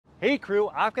Hey crew,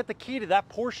 I've got the key to that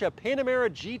Porsche Panamera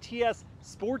GTS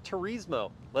Sport Turismo.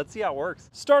 Let's see how it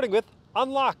works. Starting with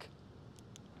unlock.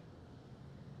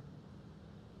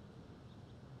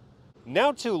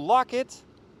 Now to lock it.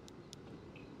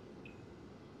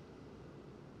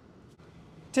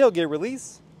 Tailgate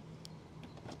release.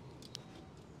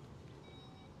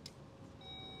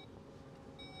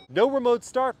 No remote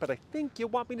start, but I think you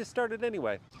want me to start it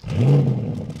anyway.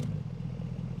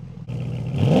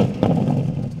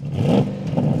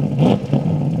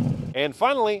 And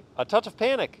finally, a touch of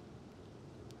panic.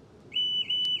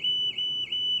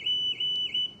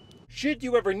 Should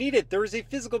you ever need it, there is a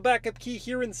physical backup key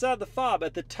here inside the fob.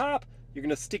 At the top, you're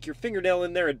gonna stick your fingernail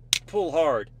in there and pull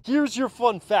hard. Here's your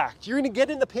fun fact. You're gonna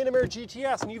get in the Panamera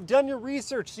GTS and you've done your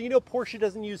research, so you know Porsche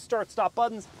doesn't use start-stop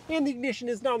buttons and the ignition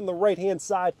is not on the right-hand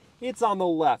side, it's on the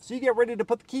left. So you get ready to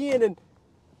put the key in and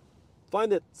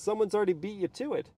find that someone's already beat you to it.